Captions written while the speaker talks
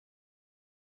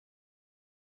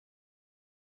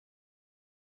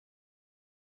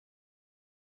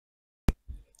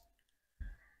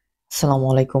আসসালামু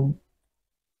আলাইকুম।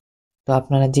 তো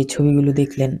আপনারা যে ছবিগুলো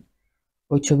দেখলেন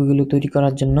ওই ছবিগুলো তৈরি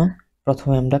করার জন্য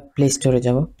প্রথমে আমরা প্লে স্টোরে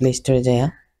যাব। প্লে স্টোরে যাইয়া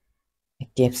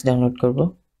একটি অ্যাপস ডাউনলোড করব,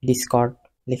 ডিসকর্ড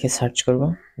লিখে সার্চ করব,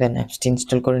 দেন অ্যাপসটি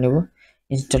ইনস্টল করে নেব।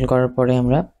 ইনস্টল করার পরে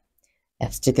আমরা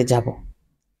অ্যাপসটিতে যাব।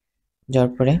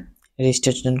 যাওয়ার পরে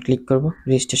রেজিস্ট্রেশন ক্লিক করব।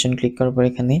 রেজিস্ট্রেশন ক্লিক করার পরে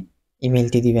এখানে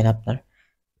ইমেলটি দিবেন। আপনার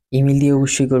ইমেল দিয়ে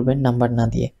অবশ্যই করবেন, নাম্বার না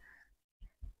দিয়ে।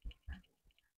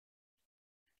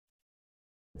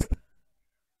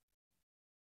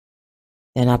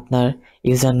 দেন আপনার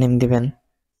ইউজার নেম দিবেন,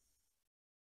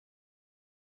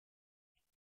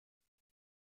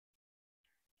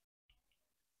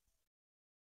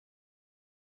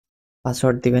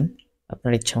 পাসওয়ার্ড দিবেন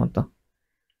আপনার ইচ্ছা মতো।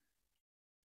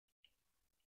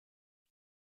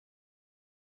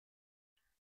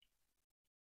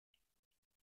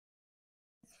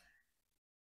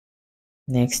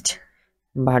 নেক্সট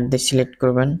বার্থডে সিলেক্ট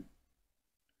করবেন।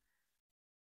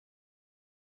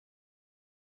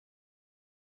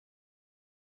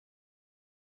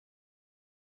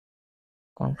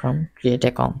 Confirm, create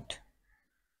account.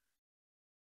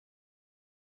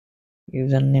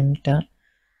 ইউজার নেমটা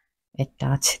একটা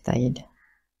আছে তাই এটা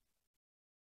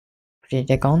ক্রিয়েট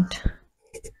অ্যাকাউন্ট।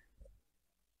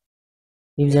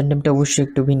 ইউজার নেমটা অবশ্যই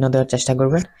একটু ভিন্ন দেওয়ার চেষ্টা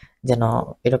করবেন যেন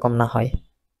এরকম না হয়।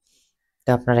 তো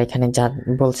আপনারা এখানে যা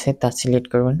বলছে তা সিলেক্ট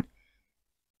করবেন।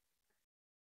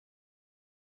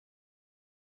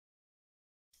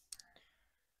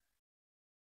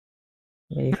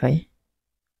 ভেরিফাই।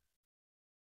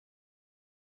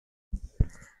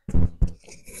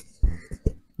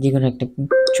 যে কোনো একটা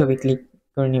ছবি ক্লিক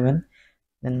করে নেবেন,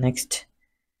 দেন নেক্সট।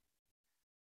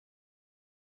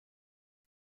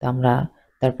 তো আমরা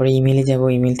তারপরে ইমেইলে যাব,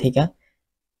 ইমেল থেকে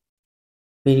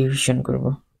ভেরিফিকেশন করব।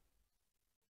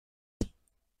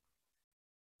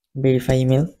 Verify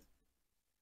email.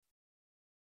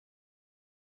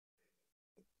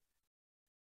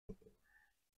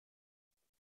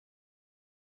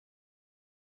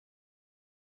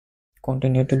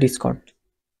 Continue to Discord.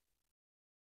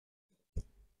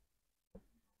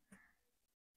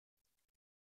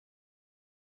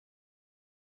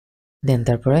 দেন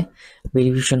তারপরে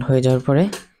ভেরিফিকেশন হয়ে যাওয়ার পরে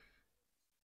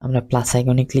আমরা প্লাস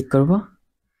আইকনে ক্লিক করব,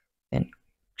 দেন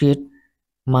ক্রিয়েট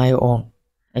মাই ওন।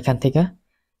 এখান থেকে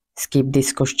স্কিপ দিস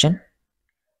কোশ্চেন,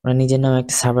 আমরা নিজের নামে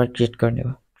একটা সার্ভার ক্রিয়েট করে নেব।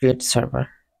 Create server,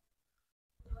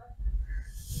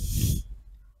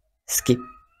 skip.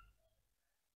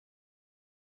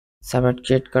 Server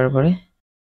create করার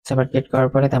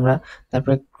পরে আমরা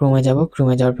তারপরে ক্রোমে যাব।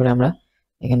 ক্রোমে যাওয়ার পরে আমরা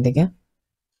এখান থেকে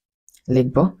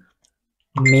লিখব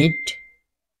মিড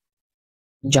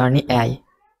জার্নি এআই।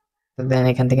 তো দেন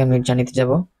এখান থেকে মিড জার্নিতে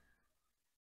যাব,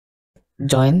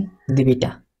 জয়েন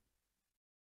দিবিটা,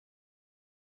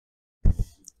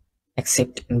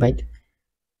 অ্যাকসেপ্ট ইনভাইট,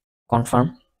 কনফার্ম।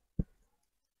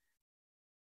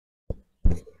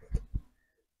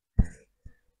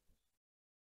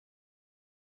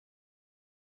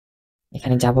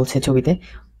 এখানে যা বলছে ছবিতে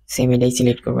সেম এটাই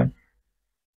সিলেক্ট করবেন।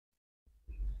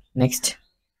 Next,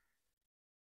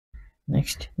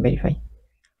 verify.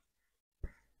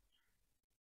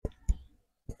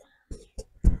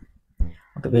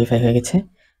 ওকে, ভেরিফাই হয়ে গেছে।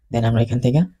 দেন আমরা এখানে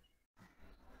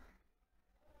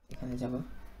যাব,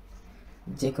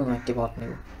 যে কোনো একটি বট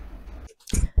নেব।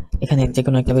 এখানে যে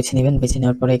কোনো একটা বেছে নেবেন। বেছে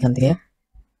নেওয়ার পরে এখান থেকে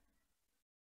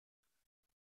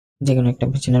যে কোনো একটা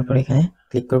বেছে নেওয়ার পরে এখানে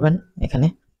ক্লিক করবেন। এখানে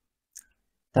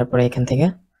তারপরে এখান থেকে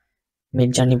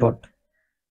মিডজার্নি বট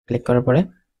ক্লিক করার পরে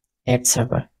অ্যাড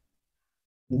সার্ভার,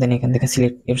 দেন এখান থেকে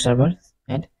select your server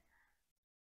and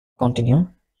continue,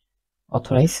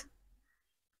 authorize.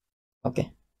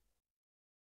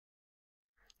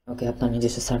 ওকে, আপনার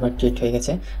নিজস্ব সার্ভার ক্রিয়েট হয়ে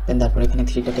গেছে। দেন তারপরে এখানে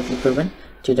থ্রি ডটে ক্লিক করবেন।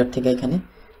 থ্রি ডট থেকে এখানে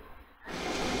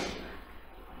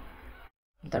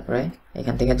তারপরে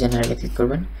এখান থেকে জেনারেলে ক্লিক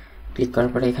করবেন। ক্লিক করার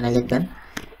পরে এখানে লিখবেন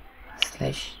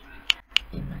স্ল্যাশ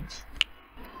ইমেজ।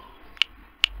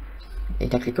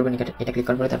 এটা ক্লিক করবেন। এটা ক্লিক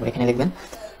করার পরে তারপরে এখানে লিখবেন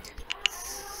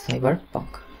সাইবার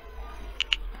পাঙ্ক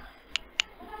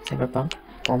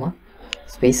কমা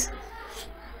স্পেস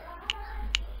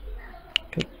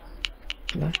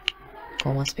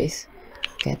কমা স্পেস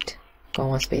ক্যাট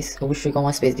কমা স্পেস, অবশ্যই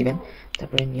কমা স্পেস দিবেন।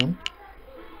 তারপরে নিয়ম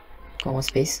কমা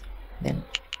স্পেস, দেন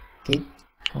কিড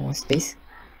কমা স্পেস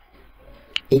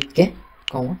 8K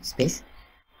কমা স্পেস,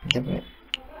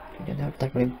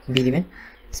 তারপরে বি দিবেন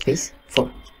স্পেস 4।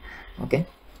 ওকে,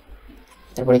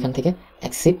 তারপর এখান থেকে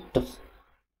অ্যাকসেপ্ট।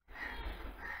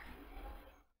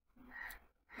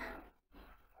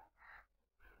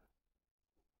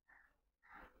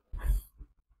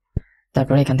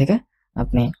 তারপরে এখান থেকে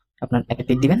আপনি আপনার একটা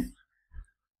ক্লিক দিবেন।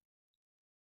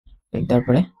 ক্লিক দেওয়ার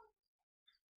পরে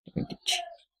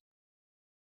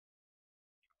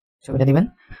ছবিটা দিবেন,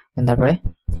 তারপরে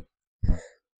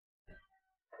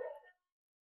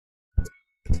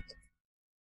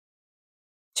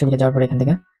ছবিটা যাওয়ার পরে এখান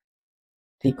থেকে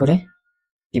ক্লিক করে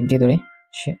টিপ দিয়ে ধরে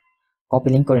সে কপি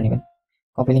লিঙ্ক করে নেবেন।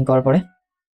 কপি লিঙ্ক করার পরে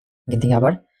এখান থেকে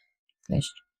আবার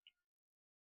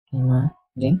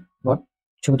ইমাজিন বট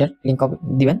ছবিটার লিঙ্ক কপি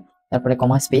দিবেন, তারপরে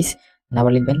কমা স্পেস,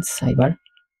 আবার লিখবেন সাইবার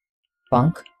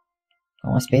পাঙ্ক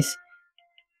কমা স্পেস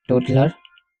টোটলার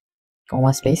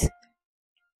কমা স্পেস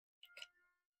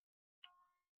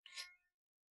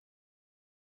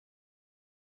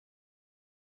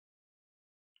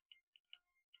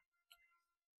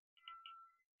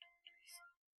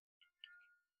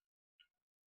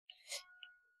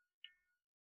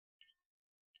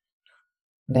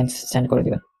দেন সেন্ড করে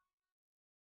দিবেন।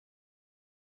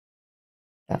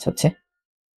 কাজ হচ্ছে,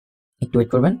 একটু ওয়েট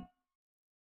করবেন।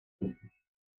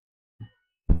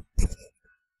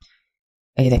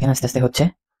 এই যে দেখেন আস্তে আস্তে হচ্ছে,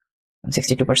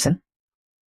 62%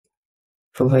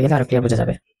 ফুল হয়ে গেলে আরো ক্লিয়ার বোঝা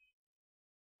যাবে।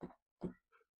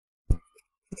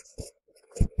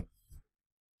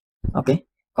 ওকে,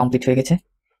 কমপ্লিট হয়ে গেছে,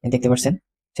 দেখতে পাচ্ছেন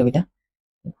ছবিটা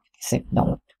সেভ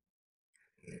ডাউনলোড।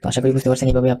 তো আশা করি বুঝতে পারছেন,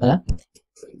 এইভাবে আপনারা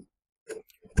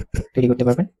তৈরি করতে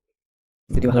পারবেন।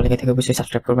 যদি ভালো লেগে থাকে অবশ্যই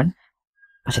সাবস্ক্রাইব করবেন,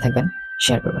 পাশে থাকবেন,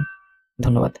 শেয়ার করবেন।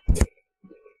 ধন্যবাদ।